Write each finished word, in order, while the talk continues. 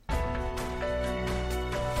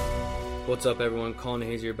What's up, everyone? Colin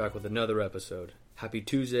Hayes here, back with another episode. Happy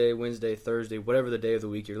Tuesday, Wednesday, Thursday, whatever the day of the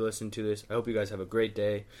week you're listening to this. I hope you guys have a great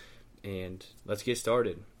day, and let's get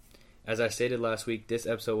started. As I stated last week, this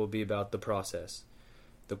episode will be about the process.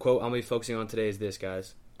 The quote I'm going to be focusing on today is this,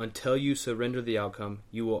 guys. Until you surrender the outcome,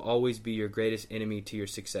 you will always be your greatest enemy to your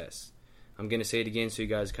success. I'm going to say it again so you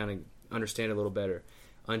guys kind of understand it a little better.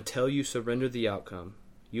 Until you surrender the outcome,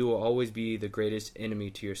 you will always be the greatest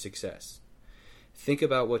enemy to your success. Think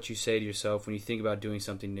about what you say to yourself when you think about doing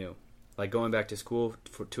something new, like going back to school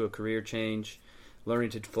to a career change, learning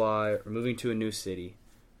to fly, or moving to a new city.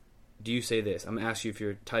 Do you say this? I'm going to ask you if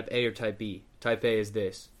you're type A or type B. Type A is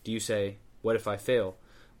this. Do you say, what if I fail?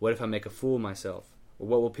 What if I make a fool of myself? Or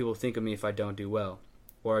what will people think of me if I don't do well?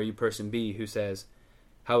 Or are you person B who says,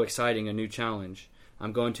 how exciting, a new challenge.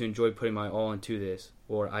 I'm going to enjoy putting my all into this.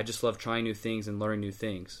 Or I just love trying new things and learning new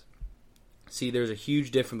things. See, there's a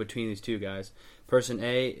huge difference between these two, guys. Person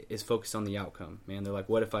A is focused on the outcome. Man, they're like,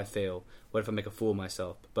 what if I fail? What if I make a fool of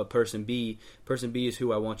myself? But person B is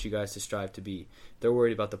who I want you guys to strive to be. They're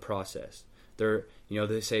worried about the process. They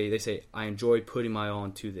say, I enjoy putting my all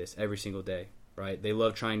into this every single day, right? They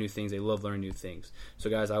love trying new things. They love learning new things. So,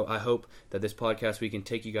 guys, I hope that this podcast, we can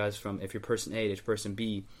take you guys from, if you're person A to person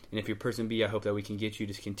B, and if you're person B, I hope that we can get you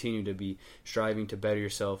to continue to be striving to better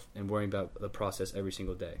yourself and worrying about the process every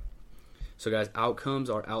single day. So, guys, outcomes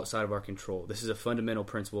are outside of our control. This is a fundamental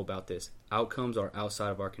principle about this. Outcomes are outside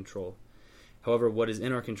of our control. However, what is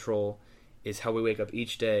in our control is how we wake up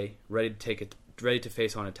each day ready to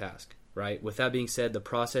face on a task, right? With that being said, the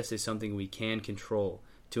process is something we can control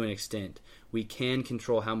to an extent. We can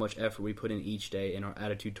control how much effort we put in each day and our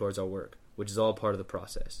attitude towards our work, which is all part of the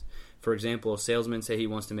process. For example, a salesman, say he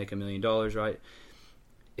wants to make $1 million, right?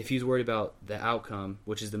 If he's worried about the outcome,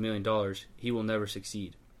 which is the $1 million, he will never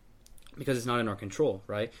succeed. Because it's not in our control,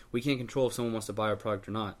 right? We can't control if someone wants to buy our product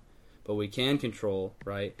or not. But we can control,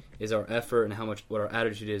 right, is our effort and what our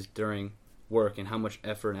attitude is during work and how much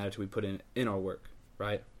effort and attitude we put in our work,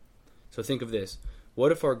 right? So think of this.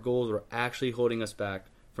 What if our goals were actually holding us back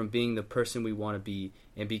from being the person we want to be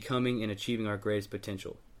and becoming and achieving our greatest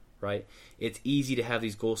potential, right? It's easy to have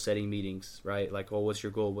these goal-setting meetings, right? Like, oh, what's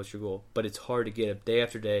your goal? What's your goal? But it's hard to get up day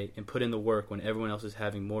after day and put in the work when everyone else is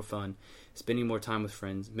having more fun, spending more time with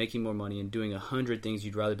friends, making more money, and doing 100 things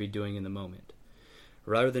you'd rather be doing in the moment.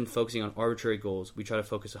 Rather than focusing on arbitrary goals, we try to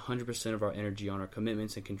focus 100% of our energy on our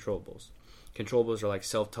commitments and controllables. Controllables are like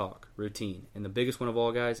self-talk, routine, and the biggest one of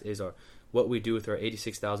all, guys, is what we do with our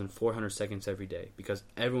 86,400 seconds every day, because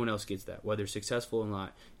everyone else gets that. Whether successful or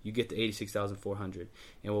not, you get the 86,400.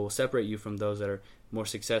 And what will separate you from those that are more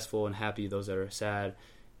successful and happy, those that are sad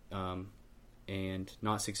and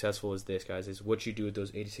not successful is this, guys, is what you do with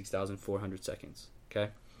those 86,400 seconds,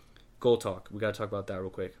 okay? Goal talk. We got to talk about that real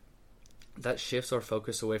quick. That shifts our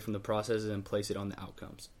focus away from the processes and place it on the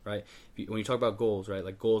outcomes, right? When you talk about goals, right,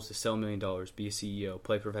 like goals to sell $1 million, be a CEO,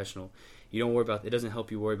 play professional, you don't worry about, it doesn't help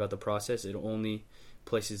you worry about the process. It only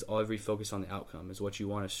places every focus on the outcome is what you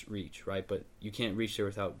want to reach, right? But you can't reach there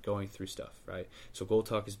without going through stuff, right? So goal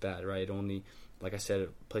talk is bad, right? It only, like I said,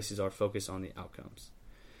 it places our focus on the outcomes.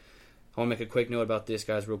 I want to make a quick note about this,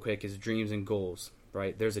 guys, real quick, is dreams and goals,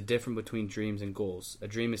 right? There's a difference between dreams and goals. A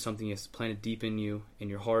dream is something that's planted deep in you, in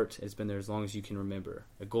your heart. It's been there as long as you can remember.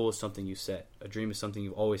 A goal is something you set. A dream is something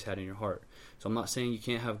you've always had in your heart. So I'm not saying you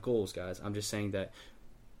can't have goals, guys. I'm just saying that,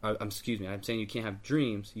 I'm saying you can't have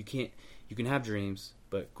dreams. You can have dreams,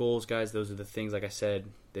 but goals, guys, those are the things, like I said,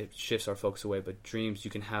 that shifts our focus away. But dreams,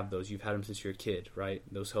 you can have those. You've had them since you're a kid, right?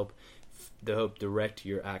 Those help direct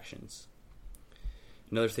your actions.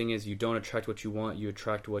 Another thing is you don't attract what you want, you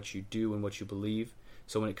attract what you do and what you believe.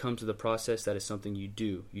 So when it comes to the process, that is something you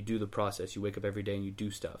do. You do the process. You wake up every day and you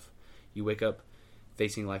do stuff. You wake up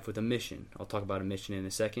facing life with a mission. I'll talk about a mission in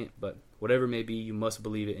a second, but whatever it may be, you must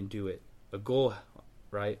believe it and do it. A goal,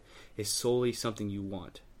 right, is solely something you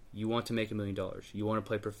want. You want to make $1 million. You want to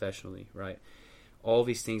play professionally, right? All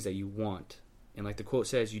these things that you want. And like the quote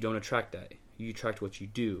says, you don't attract that. You attract what you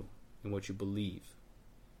do and what you believe,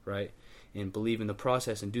 right? And believe in the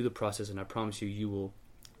process and do the process, and I promise you, you will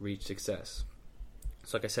reach success.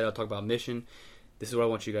 So like I said, I'll talk about mission. This is what I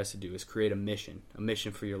want you guys to do, is create a mission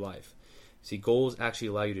for your life. See, goals actually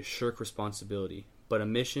allow you to shirk responsibility, but a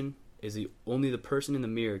mission is only the person in the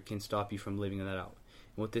mirror can stop you from living that out.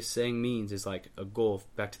 And what this saying means is, like a goal,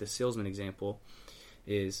 back to the salesman example,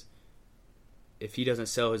 is if he doesn't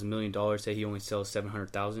sell his $1 million, say he only sells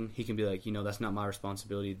 700,000, he can be like, that's not my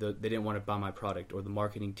responsibility. They didn't want to buy my product, or the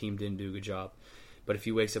marketing team didn't do a good job. But if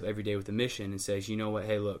he wakes up every day with a mission and says, you know what,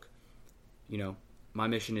 hey, look, my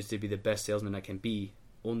mission is to be the best salesman I can be,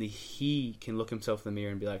 only he can look himself in the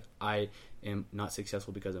mirror and be like, I am not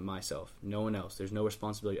successful because of myself. No one else. There's no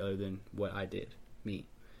responsibility other than what I did, me.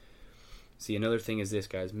 See, another thing is this,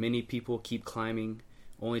 guys. Many people keep climbing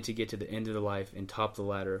only to get to the end of their life and top the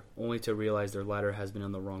ladder, only to realize their ladder has been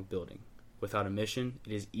on the wrong building. Without a mission,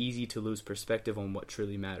 it is easy to lose perspective on what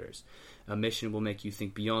truly matters. A mission will make you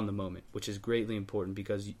think beyond the moment, which is greatly important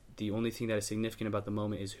because the only thing that is significant about the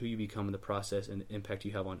moment is who you become in the process and the impact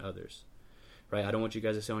you have on others. Right? I don't want you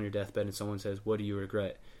guys to sit on your deathbed and someone says, what do you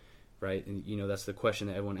regret? Right? And that's the question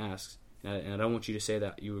that everyone asks. And I don't want you to say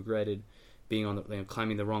that you regretted being on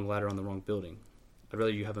climbing the wrong ladder on the wrong building. I'd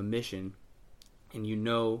rather you have a mission and you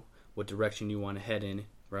know what direction you want to head in,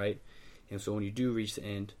 right? And so when you do reach the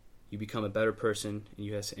end, you become a better person and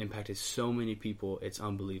you have impacted so many people, it's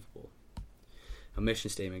unbelievable. A mission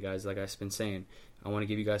statement, guys, like I've been saying, I want to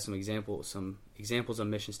give you guys some examples of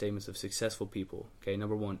mission statements of successful people. Okay,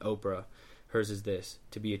 number 1, Oprah. Hers is this: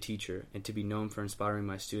 to be a teacher and to be known for inspiring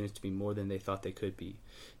my students to be more than they thought they could be.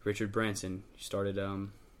 Richard Branson started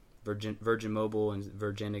Virgin Mobile and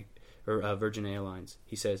Virgin Airlines.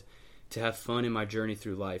 He says, to have fun in my journey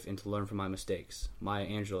through life and to learn from my mistakes. Maya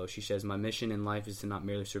Angelou, she says, my mission in life is to not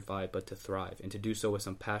merely survive but to thrive, and to do so with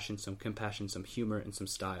some passion, some compassion, some humor, and some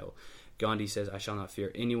style. Gandhi says, I shall not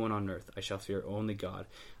fear anyone on earth. I shall fear only God.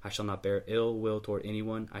 I shall not bear ill will toward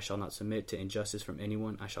anyone. I shall not submit to injustice from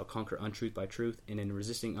anyone. I shall conquer untruth by truth, and in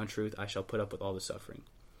resisting untruth, I shall put up with all the suffering.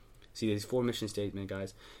 See, these 4 mission statements,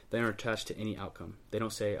 guys, they aren't attached to any outcome. They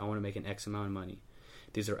don't say, I want to make an X amount of money.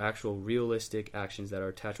 These are actual realistic actions that are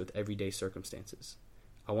attached with everyday circumstances.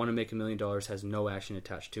 I want to make $1 million has no action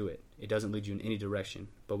attached to it. It doesn't lead you in any direction.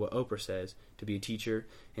 But what Oprah says, to be a teacher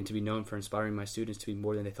and to be known for inspiring my students to be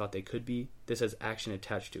more than they thought they could be, this has action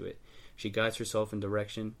attached to it. She guides herself in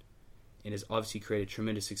direction and has obviously created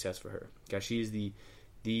tremendous success for her. Guys, she is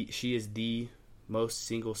the most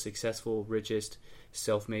single, successful, richest,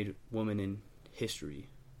 self-made woman in history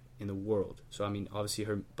in the world. So, obviously,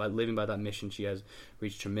 by living by that mission, she has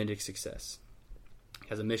reached tremendous success.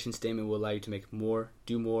 As a mission statement will allow you to make more,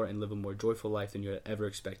 do more, and live a more joyful life than you had ever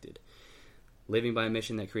expected. Living by a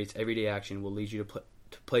mission that creates everyday action will lead you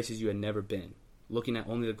to places you had never been. Looking at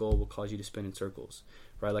only the goal will cause you to spin in circles.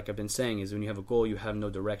 Right? Like I've been saying, is when you have a goal, you have no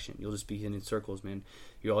direction. You'll just be in circles, man.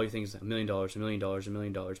 All you think is $1 million, $1 million, $1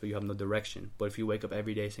 million, but you have no direction. But if you wake up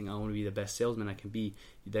every day saying, I want to be the best salesman I can be,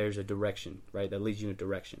 there's a direction, right? That leads you in a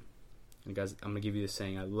direction. And guys, I'm going to give you this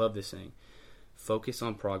saying. I love this saying. Focus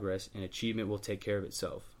on progress and achievement will take care of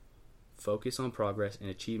itself. Focus on progress and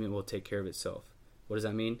achievement will take care of itself. What does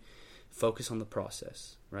that mean? Focus on the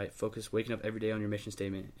process, right? Focus waking up every day on your mission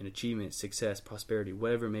statement, and achievement, success, prosperity,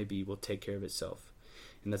 whatever it may be, will take care of itself.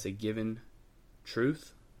 And that's a given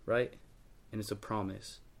truth, right? And it's a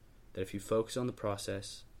promise that if you focus on the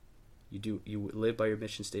process, you live by your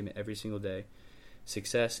mission statement every single day,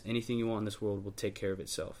 success, anything you want in this world will take care of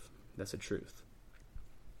itself. That's the truth.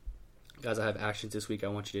 Guys, I have actions this week I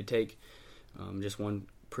want you to take. Just one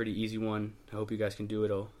pretty easy one. I hope you guys can do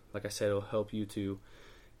it. Like I said, it'll help you to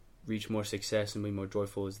reach more success and be more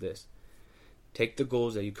joyful. Is this: take the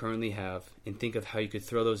goals that you currently have and think of how you could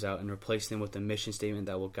throw those out and replace them with a mission statement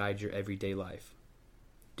that will guide your everyday life.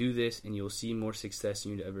 Do this and you'll see more success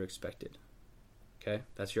than you'd ever expected. Okay?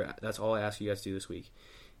 That's all I ask you guys to do this week.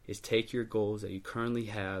 Is take your goals that you currently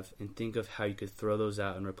have and think of how you could throw those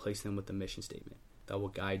out and replace them with a mission statement that will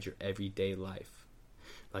guide your everyday life.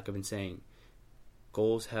 Like I've been saying,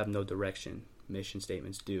 goals have no direction. Mission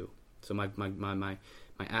statements do. So my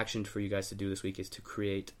action for you guys to do this week is to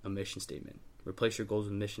create a mission statement. Replace your goals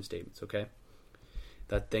with mission statements, okay?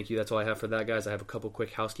 Thank you. That's all I have for that, guys. I have a couple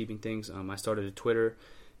quick housekeeping things. I started a Twitter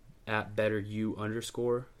at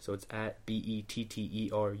 @betteru_. So it's at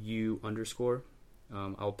BETTERU_.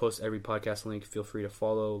 I'll post every podcast link. Feel free to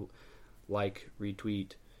follow, like,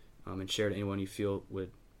 retweet, and share to anyone you feel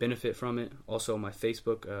would benefit from it. Also, my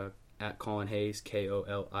Facebook, at Colin Hayes,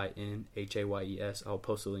 KOLINHAYES. I'll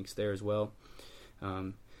post the links there as well.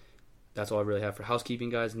 That's all I really have for housekeeping,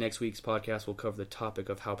 guys. Next week's podcast will cover the topic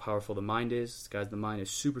of how powerful the mind is. Guys, the mind is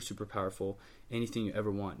super, super powerful. Anything you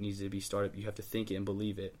ever want needs to be started. You have to think it and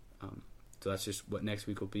believe it. So that's just what next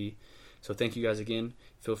week will be. So thank you guys again.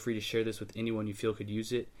 Feel free to share this with anyone you feel could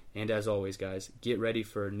use it. And as always, guys, get ready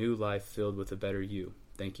for a new life filled with a better you.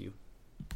 Thank you.